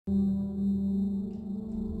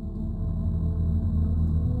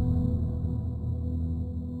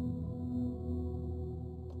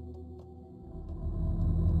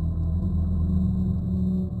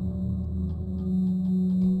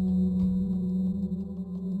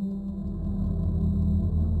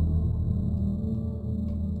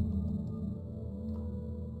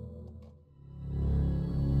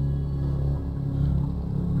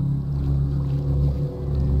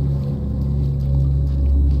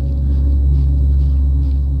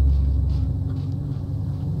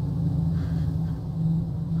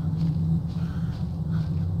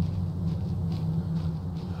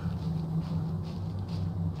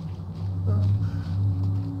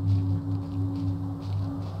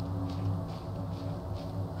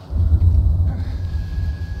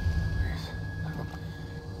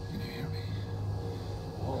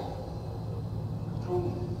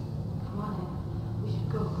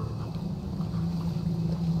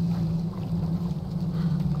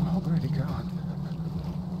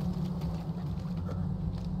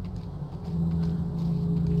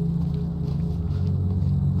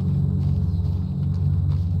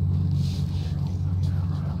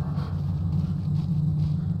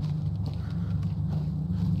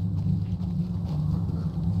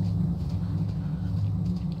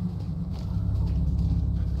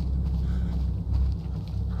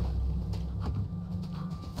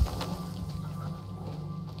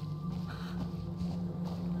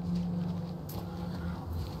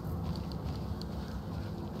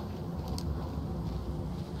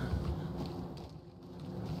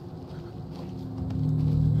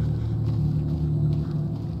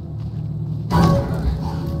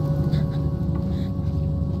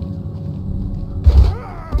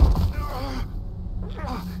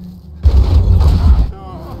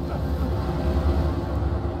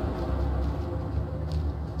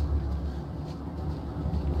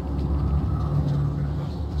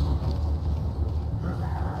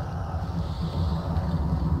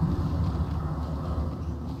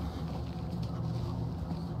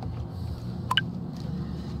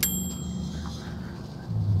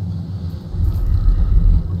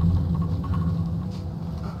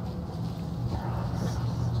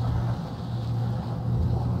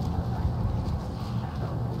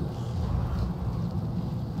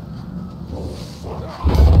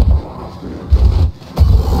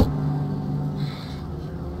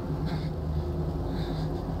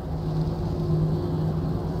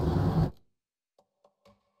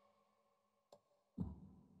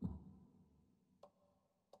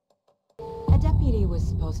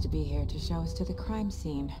supposed to be here to show us to the crime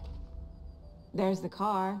scene. There's the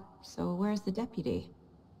car, so where's the deputy?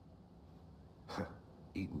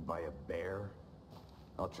 Eaten by a bear?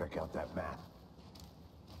 I'll check out that map.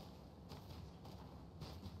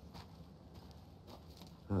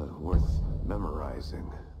 Worth memorizing.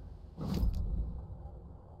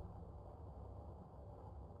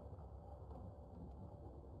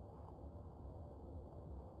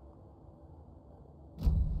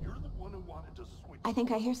 You're the one who wanted to switch. I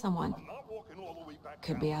think I hear someone. I'm not walking all the way back.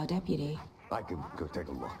 Could be our deputy. I can go take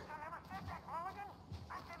a look.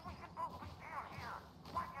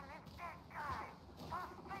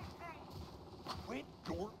 Wait,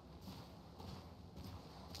 Gort.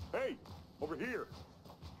 Hey, over here.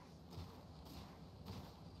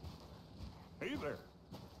 Hey there.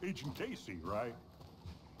 Agent Casey, right?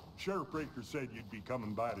 Sheriff Breaker said you'd be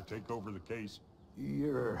coming by to take over the case.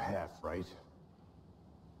 You're half right.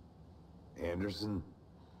 Anderson?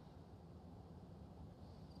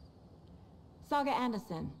 Saga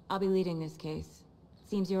Anderson. I'll be leading this case.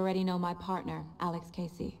 Seems you already know my partner, Alex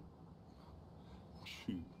Casey.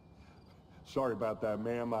 Shoot. Sorry about that,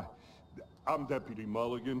 ma'am. I'm Deputy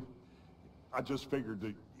Mulligan. I just figured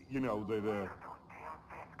that, you know, that,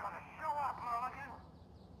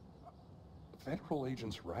 Federal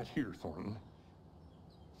agent's right here, Thornton.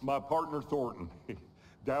 My partner, Thornton,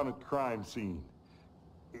 down at the crime scene.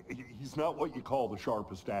 He's not what you call the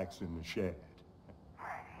sharpest axe in the shed.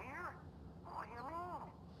 Right here? What do you mean?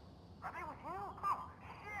 Are they with you? Oh,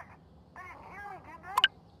 shit! They didn't hear me, did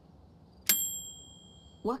they?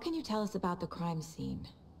 What can you tell us about the crime scene?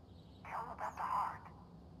 Tell them about the heart.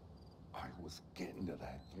 I was getting to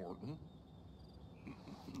that, Thornton.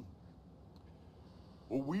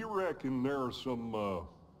 Well, we reckon there are some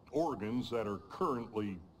organs that are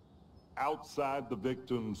currently outside the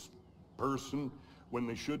victim's person when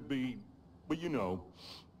they should be, well, you know,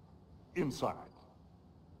 inside.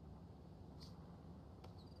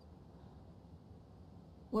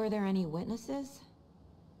 Were there any witnesses?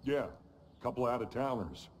 Yeah, a couple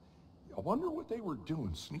out-of-towners. I wonder what they were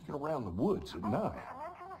doing sneaking around the woods at night.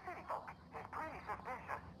 Mention the city folk. It's pretty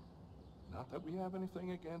suspicious. Not that we have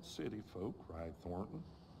anything against city folk, right, Thornton?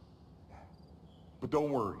 But don't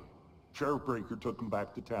worry. Sheriff Breaker took them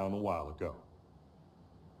back to town a while ago.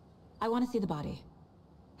 I want to see the body.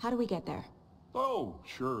 How do we get there? Oh,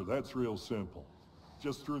 sure, that's real simple.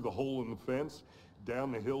 Just through the hole in the fence,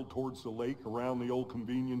 down the hill towards the lake, around the old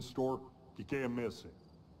convenience store. You can't miss it.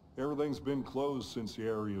 Everything's been closed since the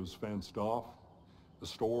area was fenced off. The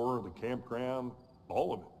store, the campground,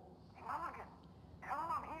 all of it. Hey, Mulligan, tell them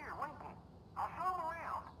I'm here, waiting. I'll show them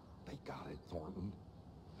around. They got it, Thornton.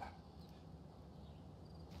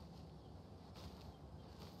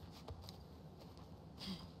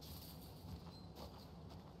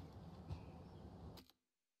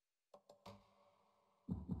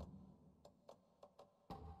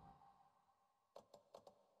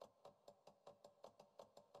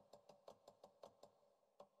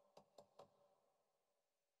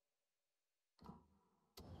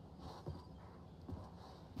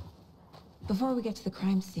 Before we get to the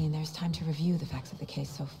crime scene, there's time to review the facts of the case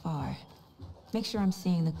so far. Make sure I'm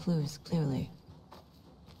seeing the clues clearly.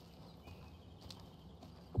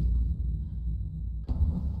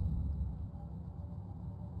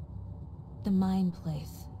 The Mind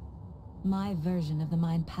Place. My version of the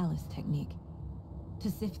Mind Palace technique.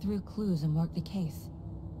 To sift through clues and work the case.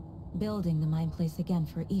 Building the Mind Place again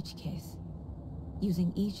for each case.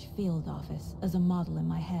 Using each field office as a model in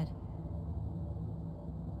my head.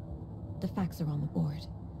 The facts are on the board.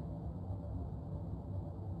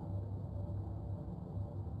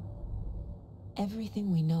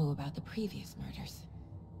 Everything we know about the previous murders.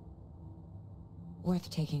 Worth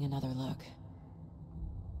taking another look.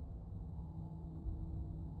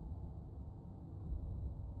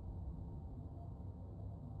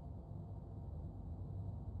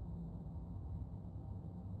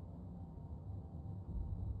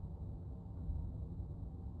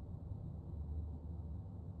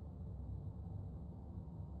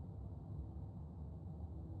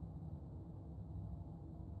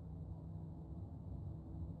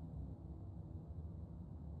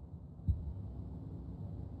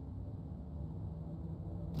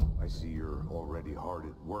 I see you're already hard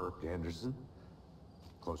at work, Anderson.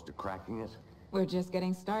 Close to cracking it? We're just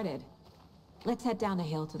getting started. Let's head down the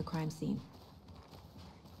hill to the crime scene.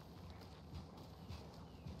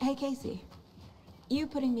 Hey, Casey. You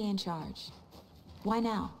putting me in charge. Why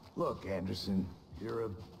now? Look, Anderson, you're a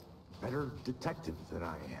better detective than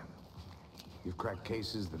I am. You've cracked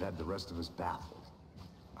cases that had the rest of us baffled.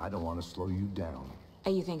 I don't want to slow you down.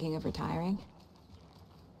 Are you thinking of retiring?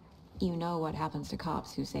 You know what happens to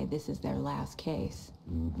cops who say this is their last case.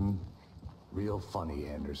 Mm-hmm. Real funny,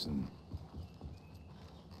 Anderson.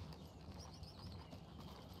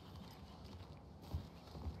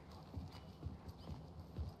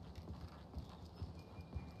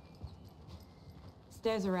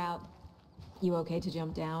 Stairs are out. You okay to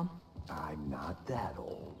jump down? I'm not that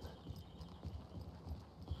old.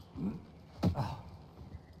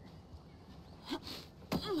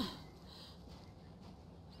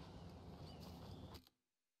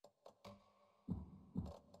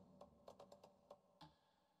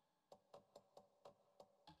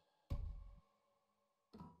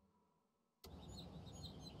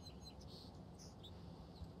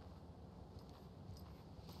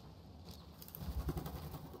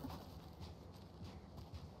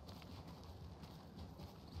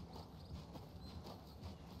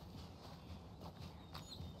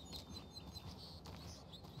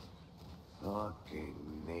 Fucking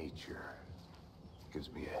nature.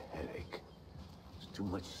 Gives me a headache. There's too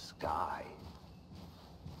much sky.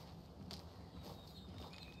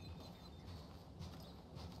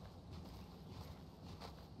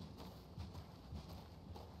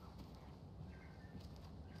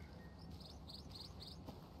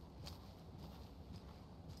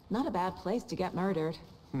 Not a bad place to get murdered.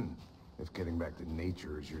 If getting back to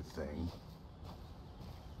nature is your thing.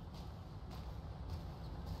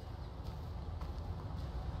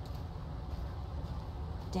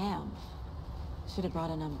 Damn. Should have brought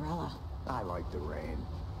an umbrella. I like the rain.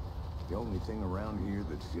 The only thing around here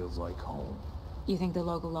that feels like home. You think the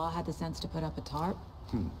local law had the sense to put up a tarp?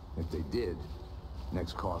 If they did,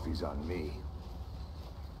 next coffee's on me.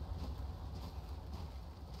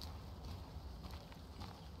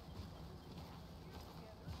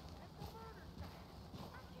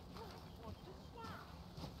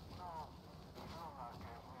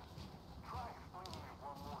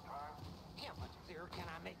 Can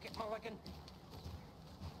I make it, Mulligan?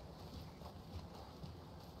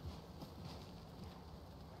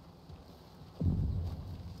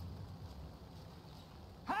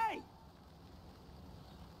 Hey!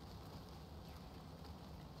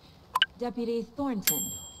 Deputy Thornton,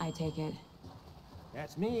 I take it.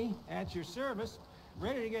 That's me, at your service,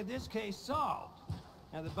 ready to get this case solved.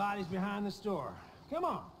 Now the body's behind the store. Come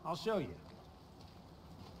on, I'll show you.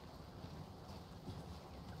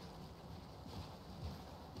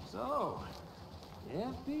 So,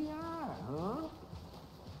 FBI, huh?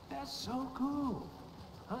 That's so cool.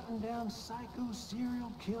 Hunting down psycho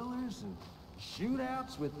serial killers and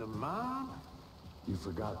shootouts with the mob. You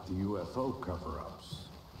forgot the UFO cover-ups.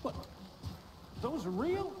 What? Those are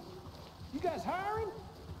real? You guys hiring?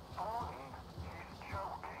 Tony, he's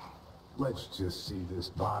joking. Let's just see this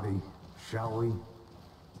body, shall we?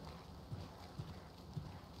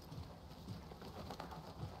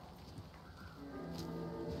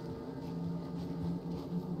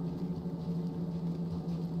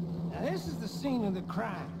 Now this is the scene of the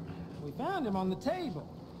crime. We found him on the table.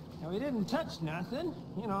 Now he didn't touch nothing,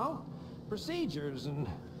 you know, procedures and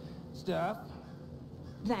stuff.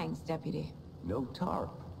 Thanks, Deputy. No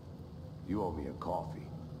tarp. You owe me a coffee.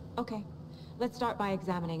 Okay. Let's start by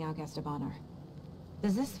examining our guest of honor.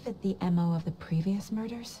 Does this fit the MO of the previous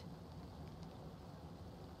murders?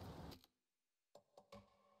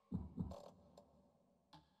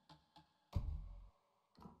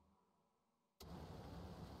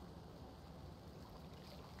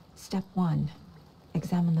 Step 1.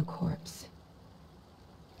 Examine the corpse.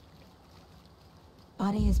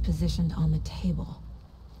 Body is positioned on the table.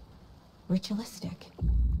 Ritualistic.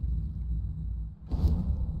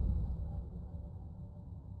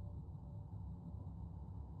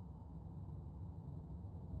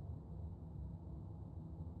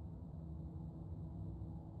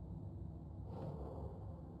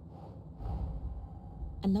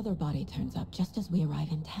 Another body turns up just as we arrive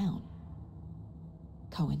in town.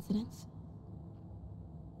 Coincidence?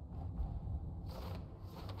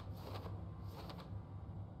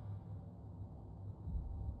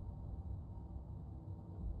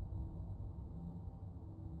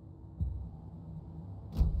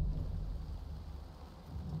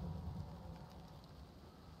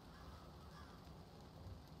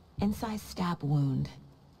 Incised stab wound,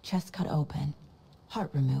 chest cut open,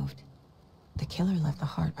 heart removed. The killer left the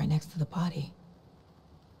heart right next to the body.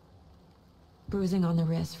 Bruising on the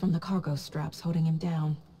wrist from the cargo straps holding him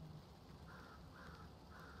down.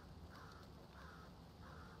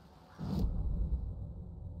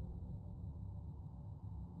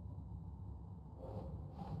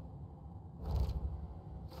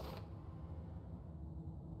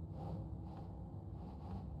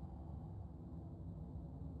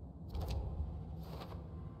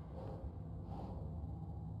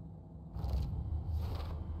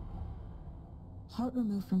 Heart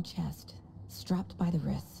removed from chest, strapped by the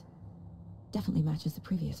wrists. Definitely matches the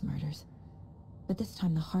previous murders. But this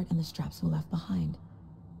time the heart and the straps were left behind.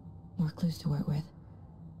 More clues to work with.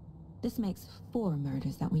 This makes 4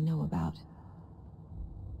 murders that we know about.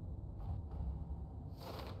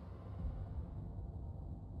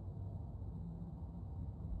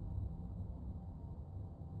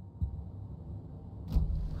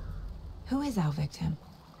 Who is our victim?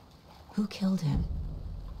 Who killed him?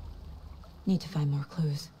 Need to find more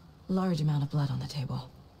clues. Large amount of blood on the table.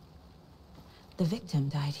 The victim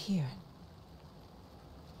died here.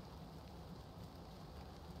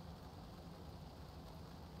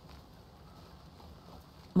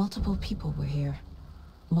 Multiple people were here.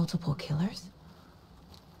 Multiple killers?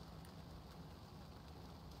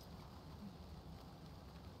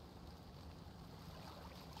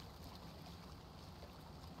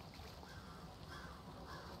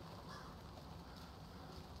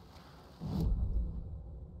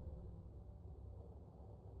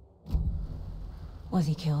 Was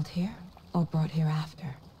he killed here, or brought here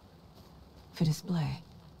after? For display?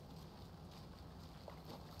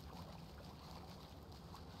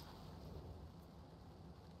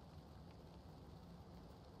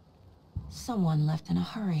 Someone left in a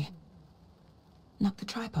hurry. Knocked the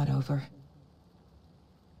tripod over.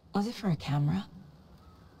 Was it for a camera?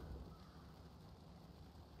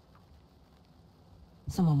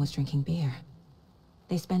 Someone was drinking beer.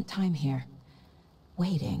 They spent time here,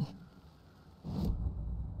 waiting.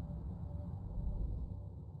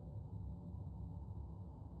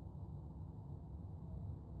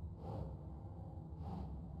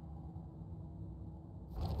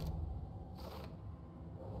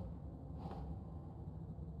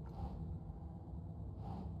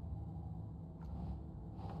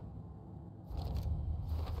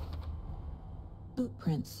 Boot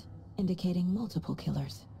prints, indicating multiple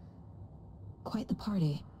killers. Quite the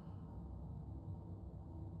party.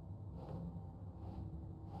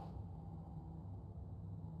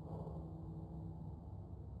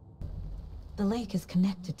 The lake is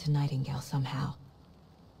connected to Nightingale somehow.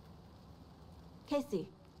 Casey,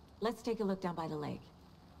 let's take a look down by the lake.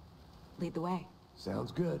 Lead the way.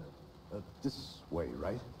 Sounds good. This way,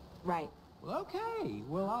 right? Right. Well, okay.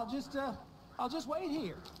 Well, I'll just wait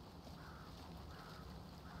here.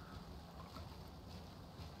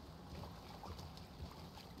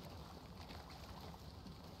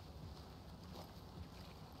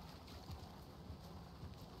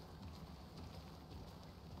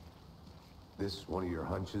 This one of your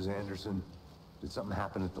hunches, Anderson? Did something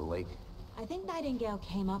happen at the lake? I think Nightingale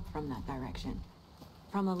came up from that direction.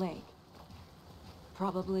 From the lake.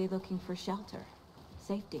 Probably looking for shelter.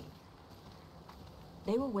 Safety.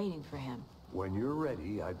 They were waiting for him. When you're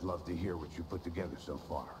ready, I'd love to hear what you put together so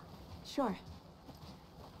far. Sure.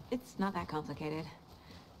 It's not that complicated.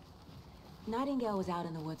 Nightingale was out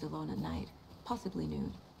in the woods alone at night. Possibly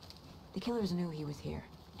nude. The killers knew he was here.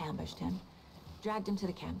 Ambushed him. Dragged him to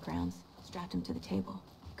the campgrounds. Strapped him to the table.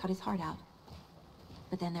 Cut his heart out.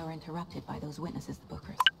 But then they were interrupted by those witnesses, the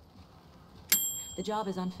Bookers. The job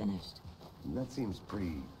is unfinished. That seems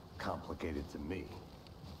pretty complicated to me.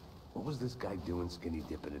 What was this guy doing skinny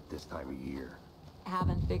dipping at this time of year?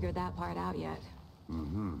 Haven't figured that part out yet.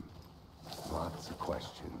 Mm-hmm. Lots of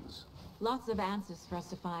questions. Lots of answers for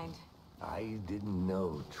us to find. I didn't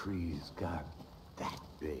know trees got that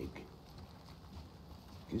big.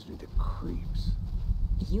 Gives me the creeps.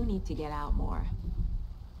 You need to get out more.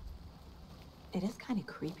 It is kind of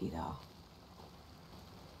creepy, though.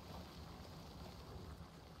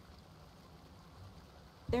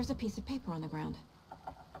 There's a piece of paper on the ground.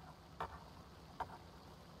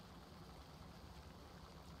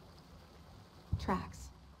 Tracks.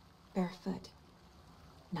 Barefoot.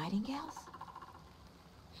 Nightingales?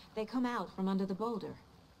 They come out from under the boulder.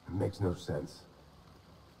 It makes no sense.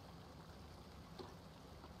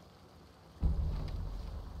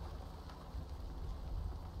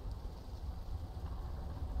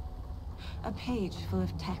 A page full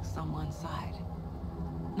of text on one side.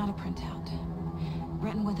 Not a printout.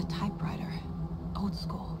 Written with a typewriter. Old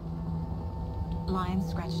school. Lines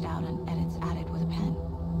scratched out and edits added with a pen.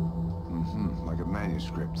 Mm-hmm. Like a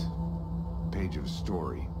manuscript. Page of a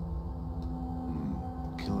story.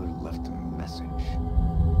 Killer left a message.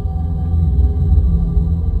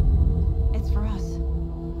 It's for us.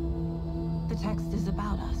 The text is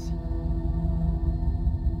about us.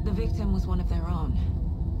 The victim was one of their own.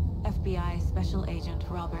 FBI Special Agent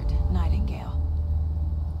Robert Nightingale.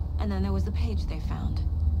 And then there was the page they found.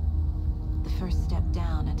 The first step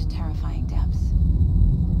down into terrifying depths.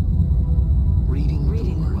 Reading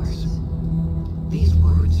the words. These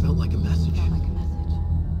words felt like a message.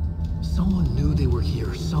 Someone knew they were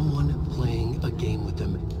here, someone playing a game with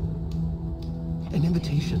them. An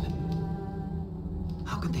invitation.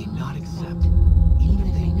 How could they not accept? Even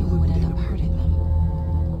if they knew it would end up hurting them.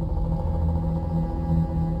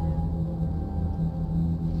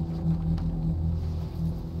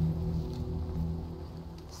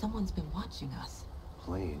 Someone's been watching us.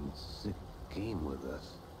 Playing sick game with us.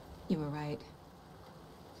 You were right.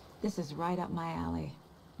 This is right up my alley.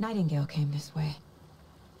 Nightingale came this way.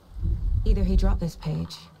 Either he dropped this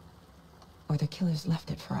page, or the killers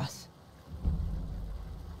left it for us.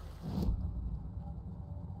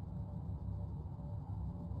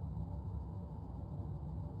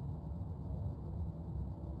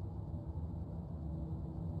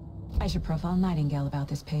 I should profile Nightingale about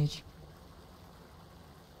this page.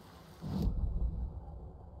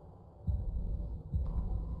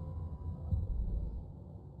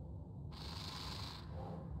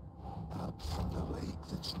 Up from the lake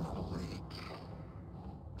that's not a lake.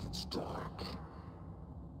 It's dark.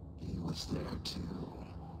 He was there too.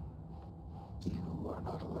 You are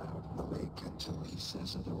not allowed in the lake until he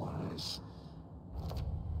says otherwise.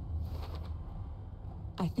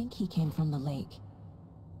 I think he came from the lake.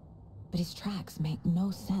 But his tracks make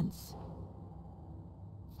no sense.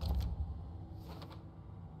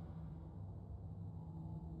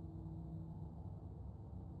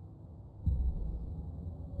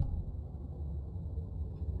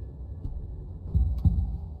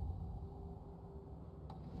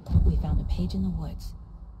 We found a page in the woods.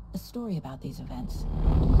 A story about these events.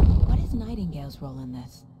 What is Nightingale's role in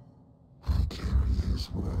this? I carry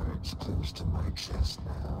his words close to my chest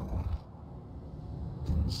now.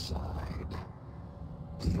 Inside,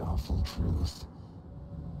 the awful truth.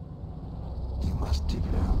 You must dig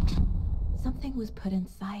it out. Something was put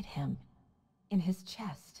inside him. In his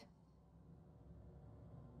chest.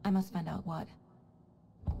 I must find out what.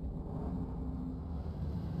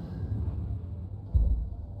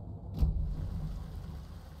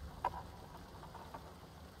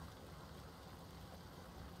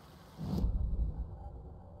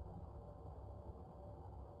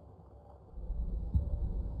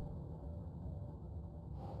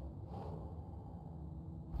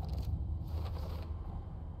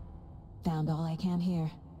 Found all I can here.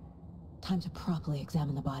 Time to properly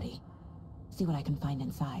examine the body. See what I can find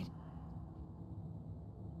inside.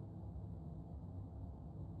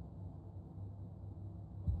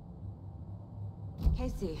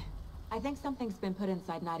 Casey, I think something's been put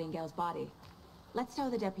inside Nightingale's body. Let's tell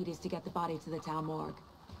the deputies to get the body to the town morgue.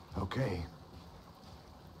 Okay.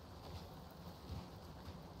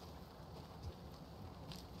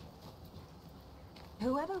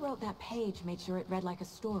 Whoever wrote that page made sure it read like a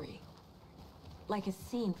story. Like a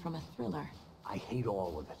scene from a thriller. I hate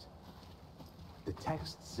all of it. The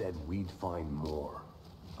text said we'd find more.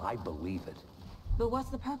 I believe it. But what's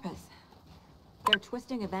the purpose? They're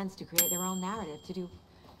twisting events to create their own narrative to do...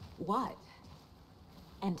 what?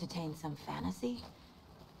 Entertain some fantasy?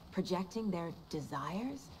 Projecting their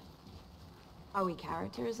desires? Are we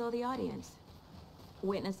characters or the audience?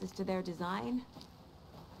 Witnesses to their design?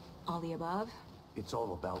 All the above? It's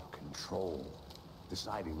all about control.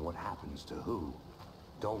 Deciding what happens to who.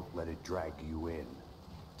 Don't let it drag you in.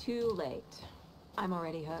 Too late. I'm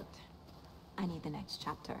already hooked. I need the next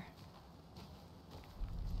chapter.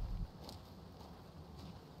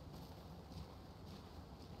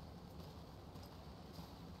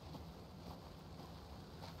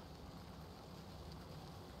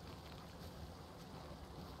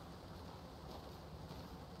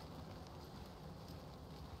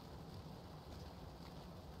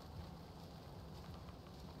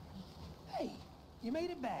 Hey, you made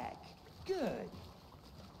it back. Good.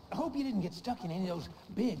 I hope you didn't get stuck in any of those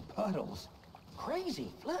big puddles.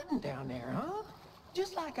 Crazy flooding down there, huh?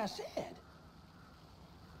 Just like I said.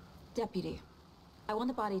 Deputy, I want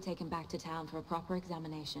the body taken back to town for a proper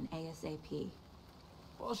examination, ASAP.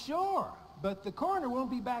 Well, sure. But the coroner won't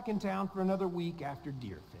be back in town for another week after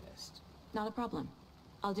Deerfest. Not a problem.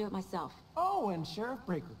 I'll do it myself. Oh, and Sheriff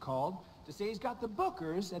Breaker called to say he's got the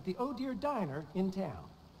bookers at the Oh Dear Diner in town.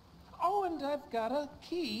 Oh, and I've got a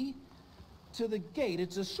key to the gate.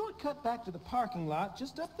 It's a shortcut back to the parking lot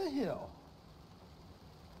just up the hill.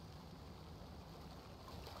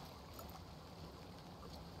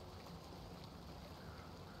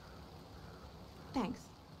 Thanks.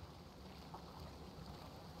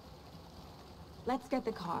 Let's get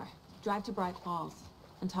the car, drive to Bright Falls,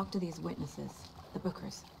 and talk to these witnesses, the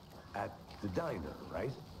bookers. At the diner,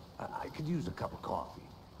 right? I could use a cup of coffee.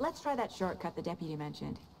 Let's try that shortcut the deputy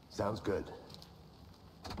mentioned. Sounds good.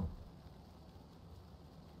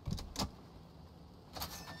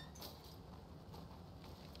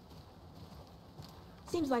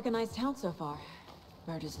 Seems like a nice town so far.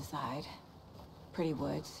 Murders aside. Pretty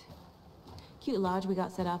woods. Cute lodge we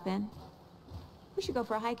got set up in. We should go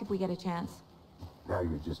for a hike if we get a chance. Now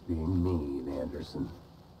you're just being mean, Anderson.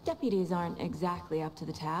 Deputies aren't exactly up to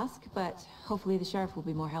the task, but hopefully the sheriff will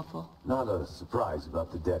be more helpful. Not a surprise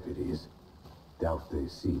about the deputies. Doubt they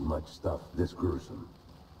see much stuff this gruesome.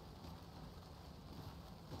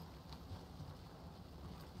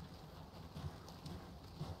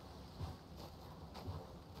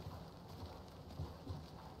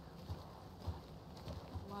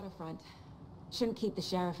 Waterfront. Shouldn't keep the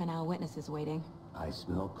sheriff and our witnesses waiting. I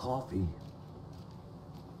smell coffee.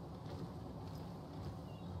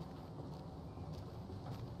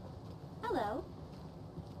 Hello.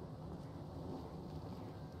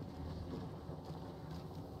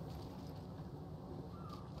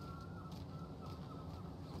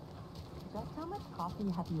 Just how much coffee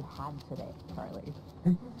have you had today, Charlie?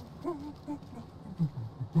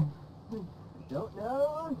 Don't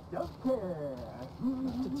know, don't care.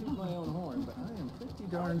 Not to toot my own horn, but I am pretty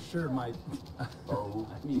darn sure my... Oh,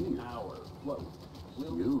 I mean, our float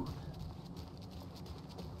will... you.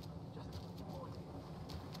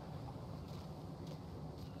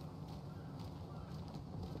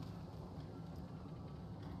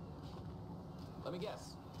 Let me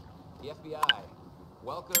guess. The FBI.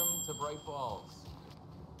 Welcome to Bright Falls.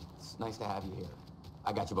 It's nice to have you here.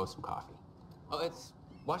 I got you both some coffee. Oh, it's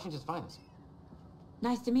Washington's finest.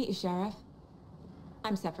 Nice to meet you, Sheriff.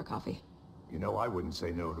 I'm set for coffee. You know, I wouldn't say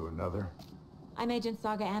no to another. I'm Agent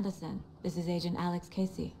Saga Anderson. This is Agent Alex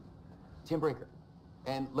Casey. Tim Breaker.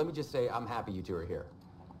 And let me just say, I'm happy you two are here.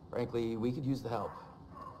 Frankly, we could use the help.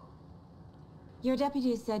 Your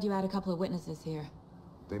deputies said you had a couple of witnesses here.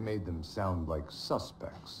 They made them sound like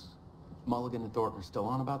suspects. Mulligan and Thornton are still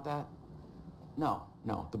on about that? No,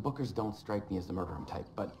 the Bookers don't strike me as the murdering type,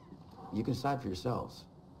 but you can decide for yourselves.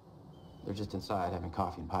 They're just inside having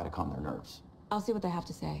coffee and pie to calm their nerves. I'll see what they have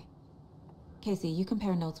to say. Casey, you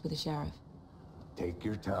compare notes with the sheriff. Take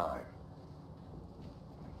your time.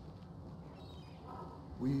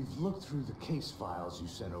 We've looked through the case files you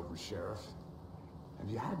sent over, Sheriff. Have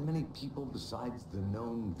you had many people besides the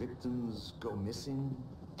known victims go missing?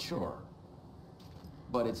 Sure.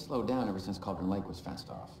 But it's slowed down ever since Cauldron Lake was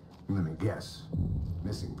fenced off. Let me guess.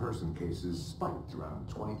 Missing person cases spiked around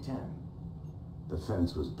 2010. The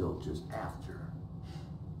fence was built just after.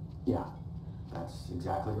 Yeah, that's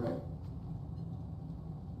exactly right.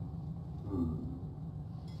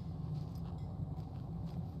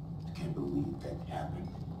 I can't believe that happened.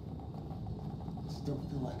 Still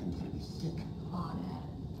feel like I'm pretty sick. On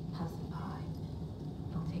it. Have some pie.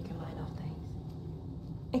 Don't take your mind off things.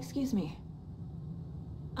 Excuse me.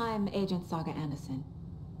 I'm Agent Saga Anderson.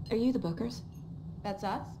 Are you the Bookers? That's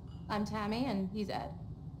us. I'm Tammy, and he's Ed.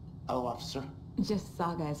 Hello, officer. Just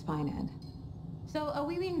Saga is fine, Ed. So, are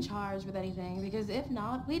we being charged with anything? Because if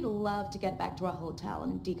not, we'd love to get back to our hotel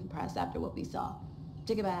and decompress after what we saw.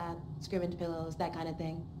 Take a bath, scream into pillows, that kind of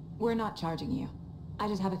thing. We're not charging you. I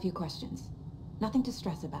just have a few questions. Nothing to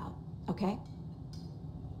stress about, okay?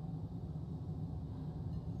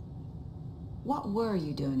 What were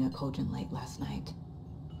you doing at Cauldron Lake last night?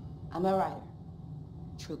 I'm a writer.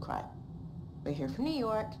 True crime. We're here from New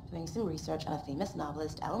York, doing some research on a famous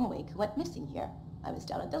novelist, Alan Wake, who went missing here. I was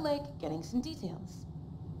down at the lake, getting some details.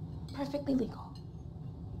 Perfectly legal.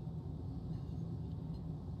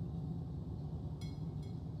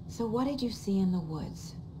 So what did you see in the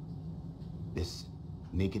woods? This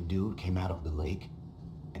naked dude came out of the lake,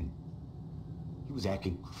 and he was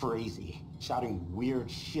acting crazy, shouting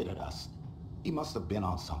weird shit at us. He must have been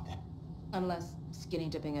on something. Unless skinny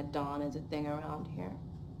dipping at dawn is a thing around here.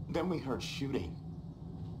 Then we heard shooting.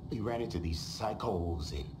 We ran into these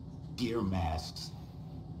psychos in deer masks.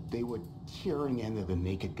 They were tearing into the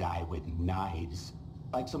naked guy with knives,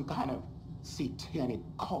 like some kind of satanic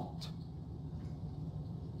cult.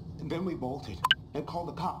 And then we bolted and called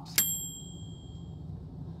the cops.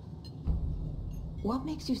 What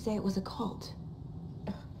makes you say it was a cult?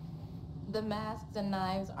 The masks and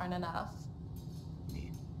knives aren't enough.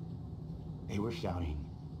 They were shouting,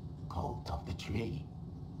 "Cult of the tree,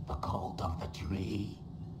 the cult of the tree,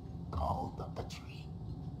 cult of the tree."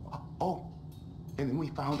 Oh, and then we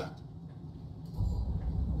found out.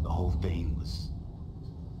 The whole thing was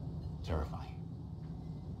terrifying.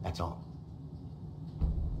 That's all.